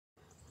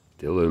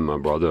Dylan, my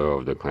brother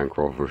of the clan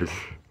Crawford.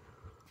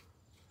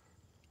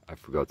 I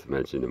forgot to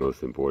mention the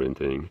most important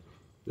thing.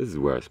 This is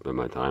where I spend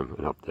my time,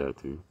 and up there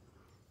too.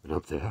 And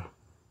up there,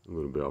 a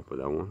little bit up with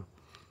that one.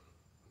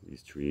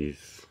 These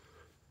trees.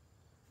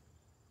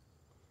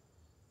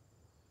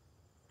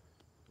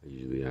 I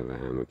usually have a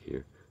hammock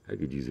here. I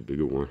could use a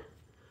bigger one.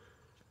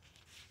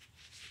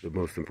 The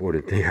most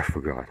important thing I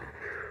forgot.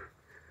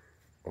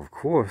 Of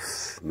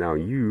course, now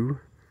you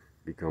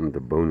become the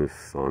bonus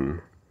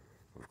son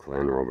of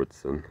Clan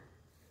Robertson.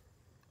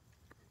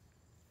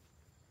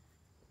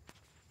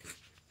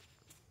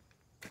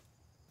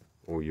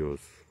 All yours.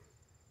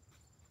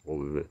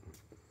 All of it.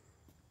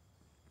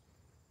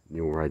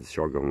 You'll ride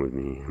shotgun with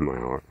me in my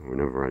heart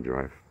whenever I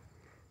drive.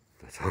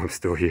 That's how I'm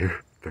still here.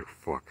 The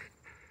fuck.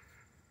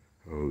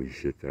 Holy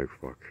shit, the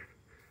fuck.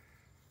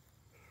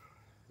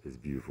 It's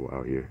beautiful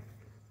out here.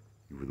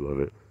 You would love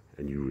it.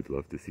 And you would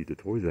love to see the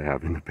toys I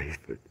have in the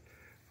basement.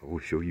 I will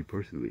show you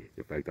personally.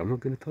 In fact, I'm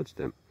not going to touch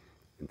them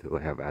until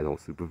I have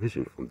adult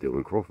supervision from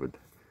Dylan Crawford.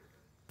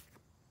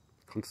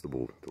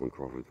 Constable Dylan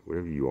Crawford,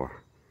 whatever you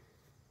are.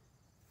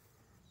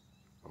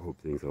 I hope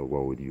things are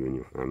well with you and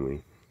your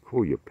family.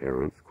 Call your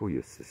parents, call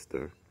your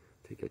sister.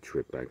 Take a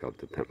trip back out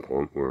to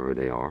Pempont, wherever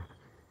they are.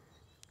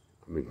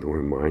 I'm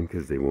ignoring mine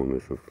because they won't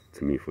listen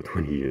to me for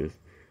 20 years.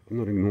 I'm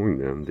not ignoring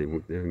them,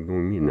 they're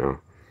ignoring me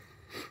now.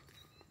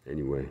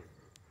 Anyway,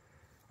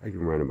 I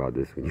can rant about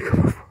this when you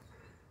come up.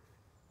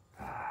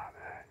 Ah,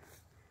 man.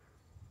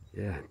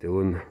 Yeah,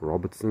 Dylan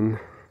Robertson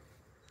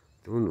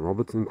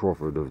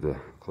Crawford of the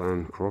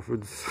Clan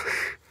Crawfords.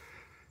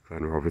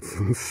 Clan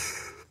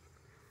Robertsons.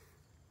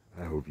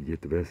 I hope you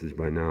get the message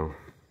by now,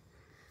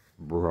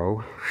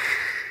 bro.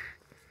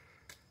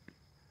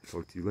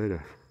 Talk to you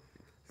later.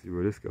 See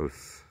where this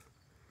goes.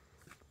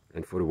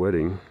 And for the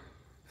wedding,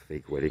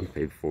 fake wedding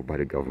paid for by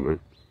the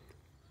government,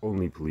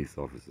 only police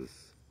officers.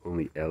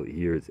 Only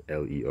here it's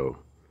LEO,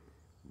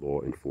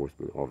 Law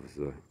Enforcement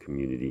Officer,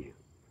 Community,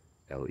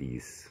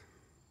 LEs.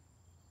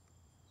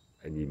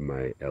 I need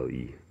my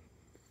LE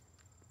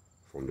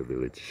from the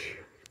village.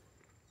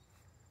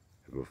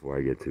 And before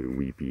I get to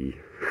Weepy,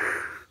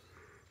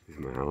 this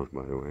is my house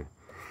by the way.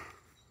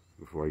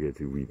 Before I get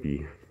to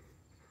Weepy,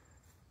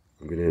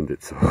 I'm gonna end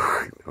it, so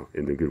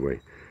in a good way,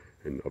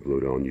 and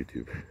upload it on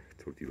YouTube.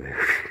 Talk to you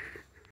later.